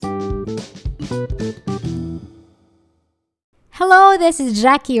Hello, this is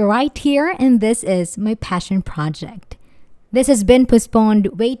Jackie right here, and this is my passion project. This has been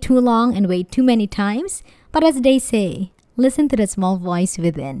postponed way too long and way too many times, but as they say, listen to the small voice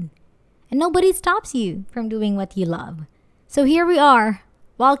within. And nobody stops you from doing what you love. So here we are.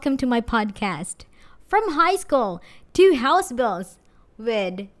 Welcome to my podcast, From High School to House Bills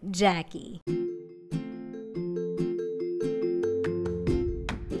with Jackie.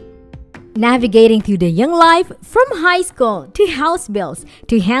 Navigating through the young life from high school to house bills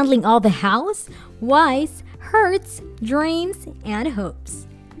to handling all the house, whys, hurts, dreams, and hopes.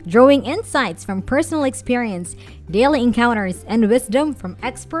 Drawing insights from personal experience, daily encounters, and wisdom from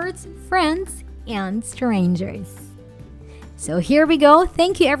experts, friends, and strangers. So here we go.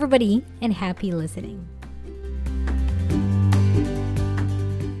 Thank you, everybody, and happy listening.